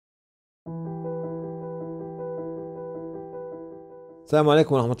Assalamu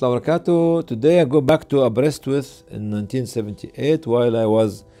alaikum wa rahmatullahi wa barakatuh. Today I go back to Aberystwyth in 1978 while I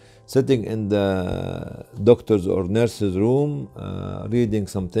was sitting in the doctor's or nurse's room reading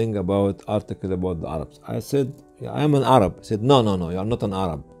something about article about the Arabs. I said, I am an Arab. He said, no, you are not an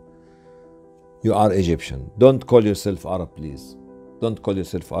Arab. You are Egyptian. Don't call yourself Arab, please. Don't call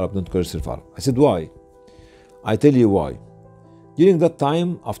yourself Arab. Don't call yourself Arab. I said, why? I tell you why. During that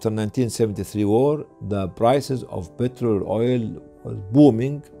time, after 1973 war, the prices of petrol oil was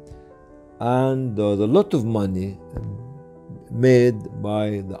booming, and there was a lot of money made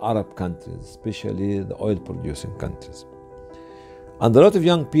by the Arab countries, especially the oil-producing countries. And a lot of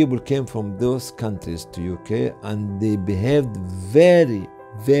young people came from those countries to UK, and they behaved very,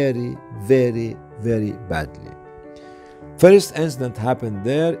 very, very, very badly. First incident happened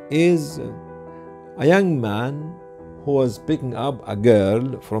there is a young man who was picking up a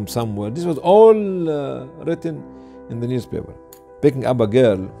girl from somewhere. This was all written in the newspaper. Picking up a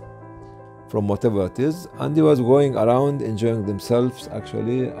girl from whatever it is, and he was going around enjoying themselves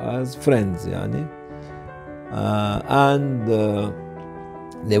actually as friends, yani.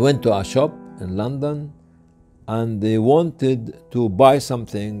 They went to a shop in London and they wanted to buy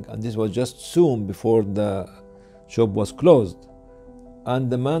something, and this was just soon before the shop was closed.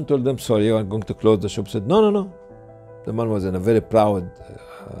 And the man told them, sorry, you are going to close the shop. Said, no. The man was in a very proud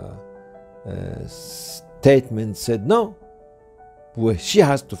statement, said, no, she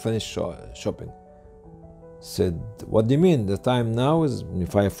has to finish shopping. Said, what do you mean? The time now is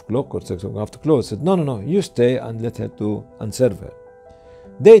 5 o'clock or 6 o'clock, we have to close. Said, no, you stay and let her to and serve her.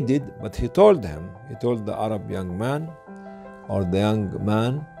 They did, but he told the Arab young man or the young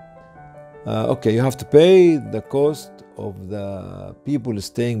man, okay, you have to pay the cost of the people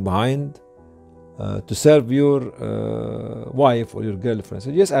staying behind to serve your wife or your girlfriend. I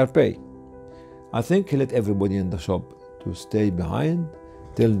said, yes, I'll pay. I think he let everybody in the shop to stay behind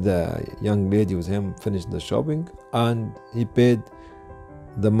till the young lady with him finished the shopping, and he paid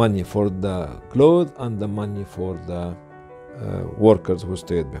the money for the clothes and the money for the workers who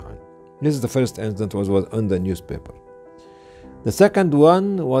stayed behind. This is the first incident was on the newspaper. The second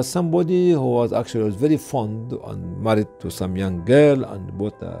one was somebody who was very fond and married to some young girl and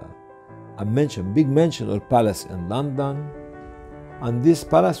bought a big mansion or palace in London, and this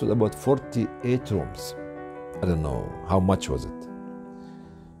palace was about 48 rooms. I don't know how much was it.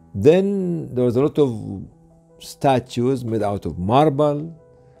 Then there was a lot of statues made out of marble,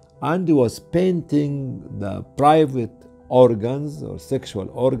 and he was painting the private organs or sexual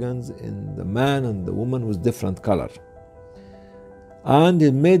organs in the man and the woman with different color. And he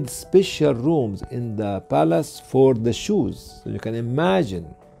made special rooms in the palace for the shoes. So you can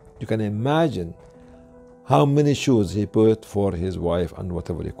imagine how many shoes he put for his wife and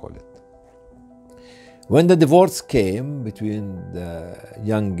whatever you call it. When the divorce came between the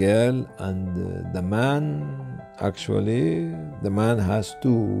young girl and the man, actually, the man has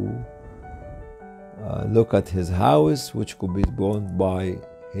to look at his house, which could be owned by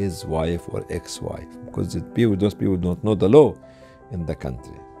his wife or ex-wife, because those people don't know the law in the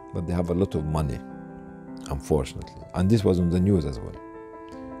country, but they have a lot of money, unfortunately. And this was on the news as well.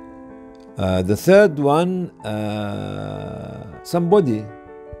 The third one, somebody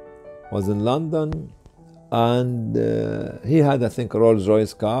was in London, and he had, I think, a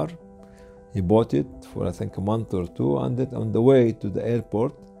Rolls-Royce car. He bought it for, I think, a month or two, and on the way to the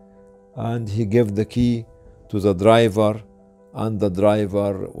airport, and he gave the key to the driver, and the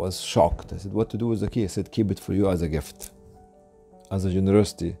driver was shocked. I said, what to do with the key? He said, keep it for you as a gift, as a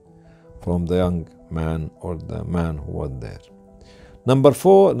generosity from the young man or the man who was there. Number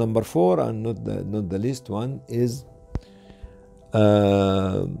four, and not the least one, is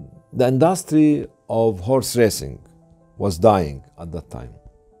the industry of horse racing was dying at that time.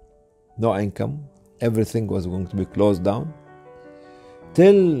 No income, everything was going to be closed down,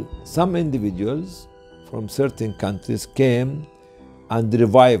 till some individuals from certain countries came and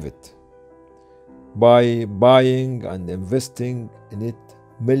revived it by buying and investing in it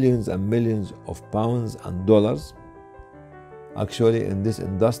millions and millions of pounds and dollars. Actually, in this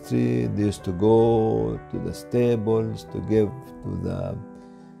industry, they used to go to the stables to give to the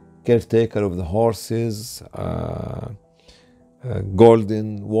caretaker of the horses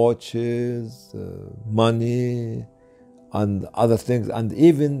golden watches, money, and other things. And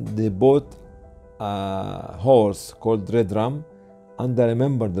even they bought a horse called Red Ram, and I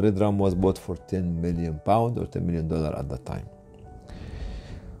remember the Red Ram was bought for £10 million or $10 million at that time.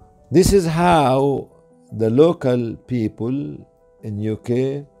 This is how the local people in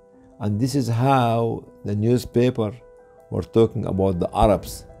UK, and this is how the newspaper were talking about the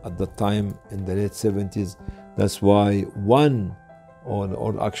Arabs at the time in the late 70s. That's why one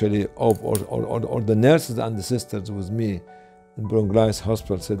or actually or the nurses and the sisters with me in Bronglais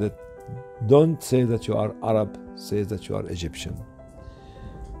Hospital said that don't say that you are Arab, say that you are Egyptian.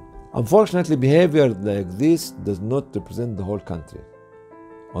 Unfortunately, behavior like this does not represent the whole country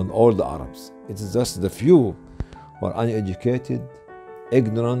on all the Arabs. It is just the few who are uneducated,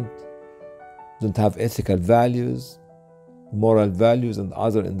 ignorant, don't have ethical values, moral values and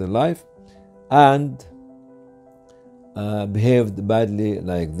other in their life, and behaved badly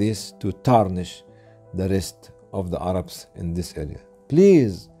like this to tarnish the rest of the Arabs in this area.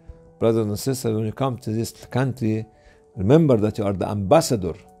 Please, brothers and sisters, when you come to this country, remember that you are the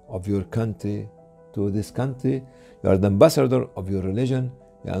ambassador of your country to this country. You are the ambassador of your religion.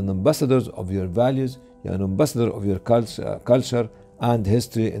 You are an ambassador of your values. You are an ambassador of your culture and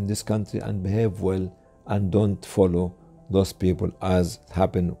history in this country, and behave well and don't follow those people as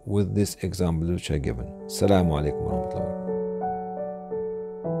happened with this example which I given. Assalamu alaikum wa rahmatullahi wa barakatuh.